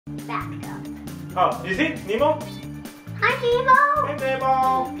back up. Oh, you see? Nemo? Hi, Nemo! Hey, Nemo!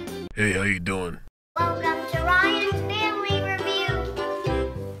 Hey, how you doing? Welcome to Ryan's Family Review.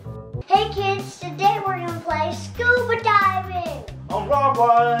 Hey kids, today we're gonna play scuba diving. On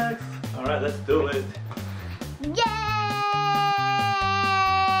Roblox! Alright, let's do it. Yay!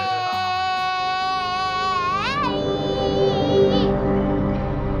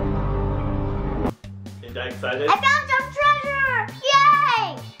 You that excited? I found some treasure!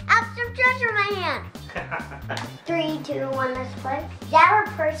 Yay! I have some treasure in my hand. 3, 2, 1, let's play. Is that our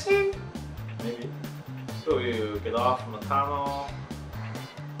person? Maybe. So you get off from the tunnel.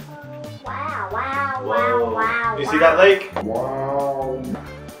 Wow, wow, Whoa. wow, wow. You see that lake? Wow.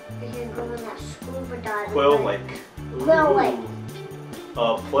 We're gonna go in that scuba diving. Quill Lake. Quill Lake.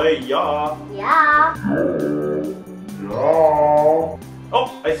 Play ya. Yeah. Oh,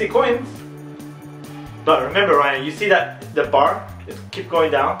 I see coins. But remember, Ryan, you see that the bar? It keep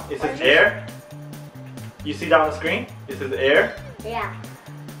going down. It says air. You see that on the screen? It says air. Yeah.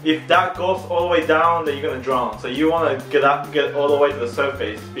 If that goes all the way down, then you're gonna drown. So you wanna get all the way to the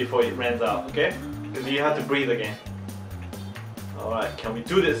surface before it runs out, okay? Because you have to breathe again. Alright, can we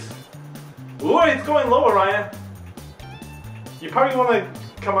do this? Ooh, it's going lower, Ryan. You probably wanna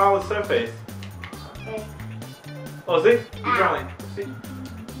come out of the surface. Okay. Oh, see? You're drowning. See?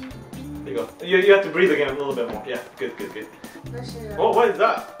 There you go. You have to breathe again a little bit more. Yeah, good, good, good. This is Oh, what is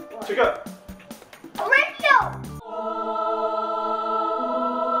that? Check out. a radio!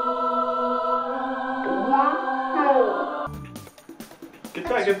 Get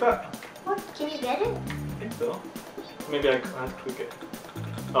that, get that. What? Can you get it? I think so. Maybe I can't click it.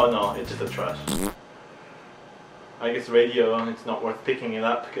 Oh no, it's just a trash. I guess radio, it's not worth picking it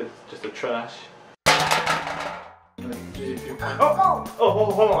up because it's just a trash. Let's see if you... Oh! Oh,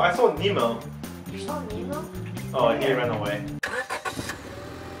 hold on, I saw Nemo. You saw Nemo? Oh, he ran away.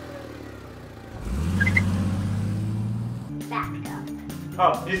 Back up.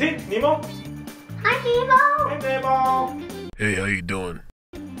 Oh, you see? Nemo? Hi, Nemo! Hey, Nemo! Hey, how you doing?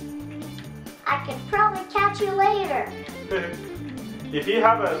 I can probably catch you later. If you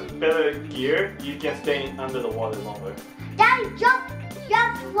have a better gear, you can stay under the water longer. Daddy, jump! You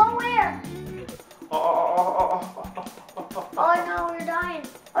have low air! Oh. Oh no, we're dying.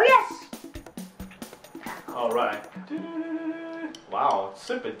 Oh yes! Alright. Wow, it's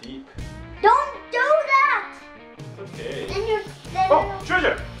super deep. Don't do that! Okay. Then you're... Oh,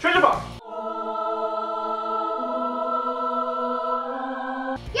 treasure! Treasure box!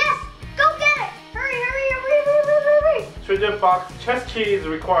 Yes! Go get it! Hurry, hurry, hurry, hurry, hurry, hurry! Treasure box, chest key is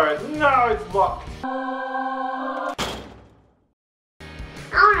required. No, it's locked. I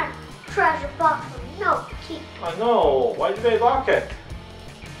want a treasure box with no key. I know. Why did they lock it?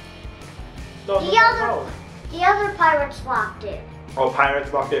 No, The other pirates locked it. Oh,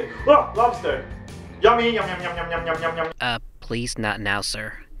 pirates locked it. Oh, lobster. Yummy, yum, yum, yum, yum, yum, yum, yum, yum. Please not now,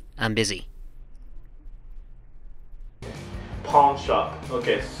 sir. I'm busy. Pawn shop.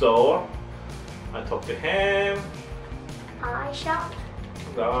 Okay, so I talked to him. I shot.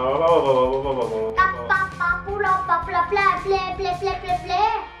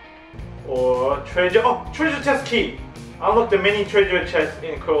 Or treasure. Oh, treasure chest key. Unlock the mini treasure chest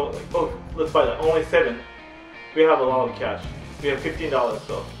in Quill. Oh, let's buy that. Only 7. We have a lot of cash. We have $15,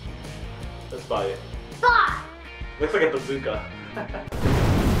 so let's buy it. Buy! Looks like a bazooka.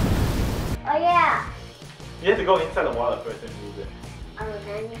 Oh yeah. You have to go inside the water first and use it. Oh,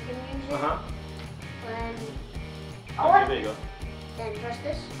 then you can use it. Uh-huh. When... Oh, okay, there you go. Then press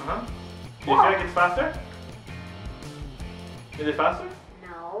this. Uh-huh. Do you feel like it's faster? Is it faster?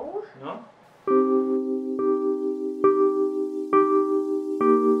 No. No?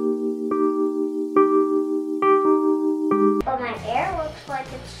 But my air looks like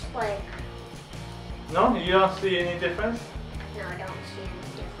it's like... No? You don't see any difference? No, I don't see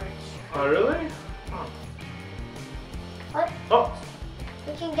any difference. Oh, really? Huh. What? Oh!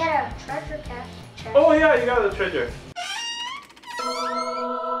 We can get a treasure chest. Oh yeah, you got the treasure.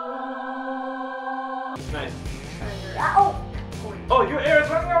 Nice. Treasure. Oh! Oh, your air is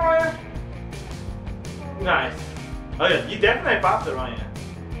running out, Ryan? Nice. Oh yeah, you definitely faster, Ryan.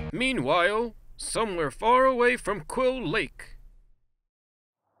 Meanwhile, somewhere far away from Quill Lake.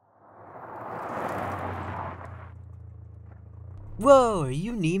 Whoa, are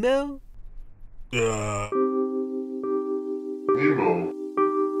you Nemo? Nemo.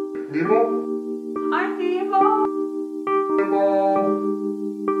 Nemo? Hi, Nemo!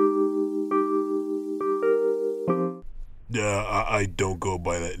 I don't go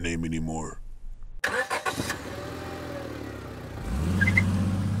by that name anymore.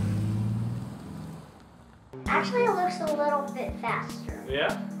 Actually, it looks a little bit faster.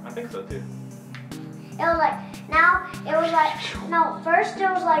 Yeah? I think so too. It was like, now it was like, no, first it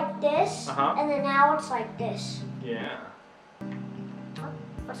was like this, and then now it's like this. Yeah.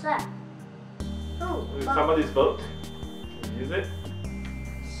 What's that? Ooh, Somebody's boat. Can you use it?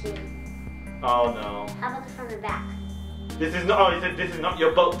 See. Oh no. How about the front and back? This is not. Oh, he said this is not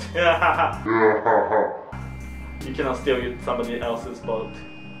your boat. You cannot steal somebody else's boat.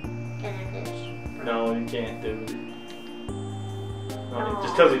 Can it is? No, you can't do it. No, it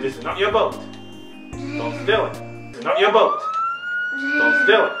just tells you this is not your boat. Don't steal it. This is not your boat. Don't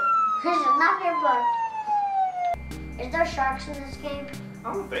steal it. This is not your boat. Is there sharks in this game?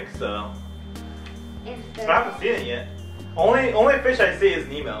 I don't think so. If I haven't seen it yet. Only fish I see is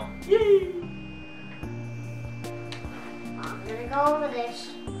Nemo. Yay! I'm gonna go over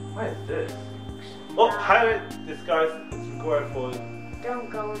this. What is this? Oh, pirate disguise is required for. Don't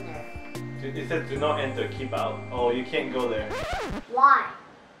go in there. It says do not enter, keep out. Oh, you can't go there. Why?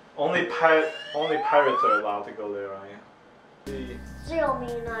 Only pirates are allowed to go there, Ryan. Steal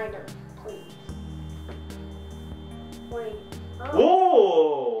me an item, please. Wait. Oh.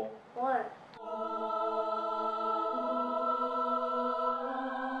 Whoa! What?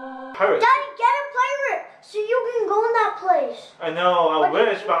 Pirate. Daddy, get a pirate so you can go in that place. I know, I What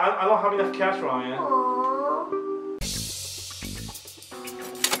wish, but I don't have enough cash, Ryan. Aww.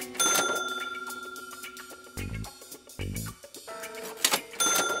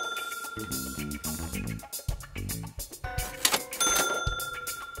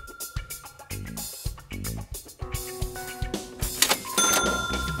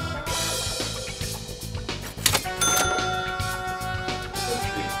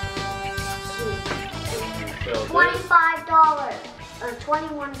 $25 or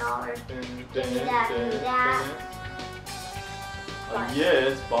 $21. Give me that, give me that.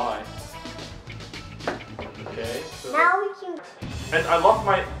 Yes, buy. Okay. So Now we can. and I lost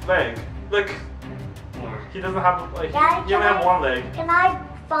my leg. Look, Yeah. he doesn't have like. Daddy, he only can have I- one leg. Can I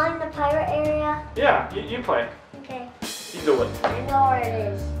find the pirate area? Yeah, you play. Okay. You do it. I know where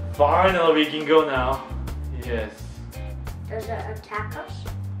it is. Finally, we can go now. Yes. Does it attack us?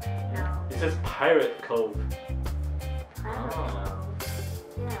 No. It says Pirate Cove. I don't Oh.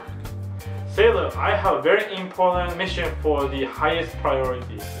 know. Yeah. Sailor, I have a very important mission for the highest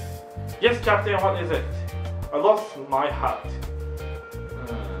priority. Yes, Captain, what is it? I lost my hat.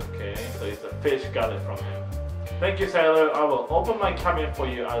 Okay, so it's a fish got it from him. Thank you, Sailor. I will open my cabin for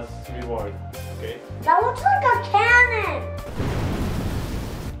you as reward. Okay? That looks like a cannon.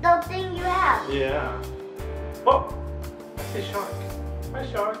 The thing you have. Yeah. Oh! I see shark. Hi,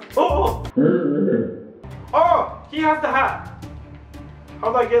 shark. Oh! Oh! He has the hat.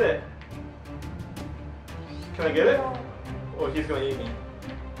 How do I get it? Can I get it? Or he's gonna eat me?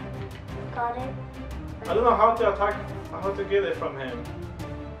 Got it. I don't know how to attack, how to get it from him.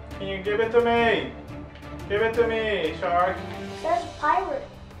 Can you give it to me? Give it to me, shark. It says pirate.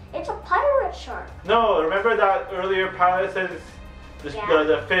 It's a pirate shark. No, remember that earlier pilot said Yeah.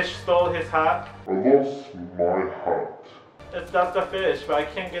 the fish stole his hat? I lost my hat. That's the fish, but I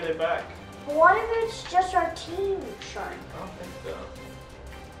can't get it back. But what if it's just our team shark? I don't think so.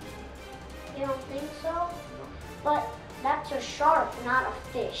 You don't think so? But that's a shark, not a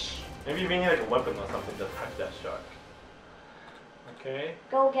fish. Maybe we need like a weapon or something to attack that shark. Okay.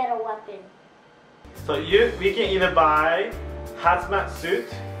 Go get a weapon. So we can either buy hazmat suit.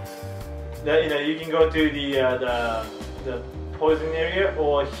 That you can go to the poison area,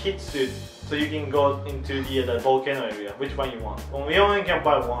 or heat suit, so you can go into the volcano area. Which one you want? Well, we only can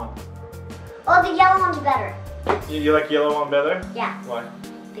buy one. Oh, the yellow one's better. You like yellow one better? Yeah, Why?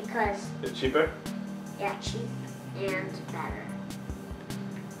 because It's cheaper. yeah, cheap and better.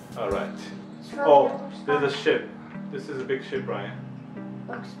 All right. So Oh, the other there's a stuff ship. This is a big ship, Ryan.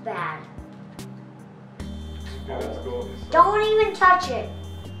 looks bad. Okay, let's go inside. Don't even touch it.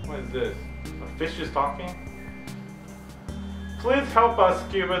 What is this? A fish is talking? Please help us,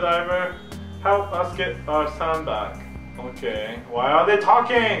 scuba diver. Help us get our son back. Okay. Why are they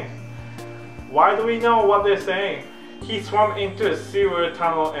talking? Why do we know what they're saying? He swam into a sewer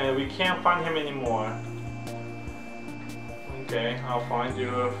tunnel and we can't find him anymore. Okay, I'll find you,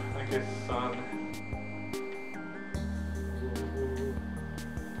 I guess, son.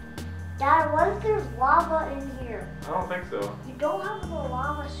 Dad, what if there's lava in here? I don't think so. You don't have the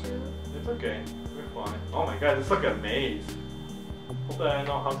lava suit. It's okay. We're fine. Oh my god, it's like a maze. Hope that I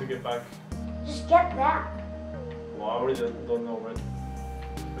know how to get back. Just get back. Well, I already don't know where.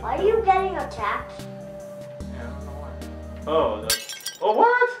 Why are you getting attacked? Yeah, I don't know why. Oh, oh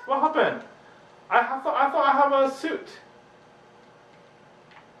what? What happened? I thought I have a suit.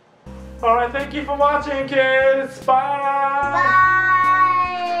 All right, thank you for watching, kids. Bye.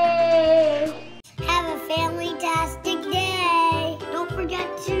 Bye.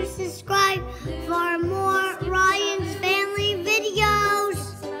 to subscribe.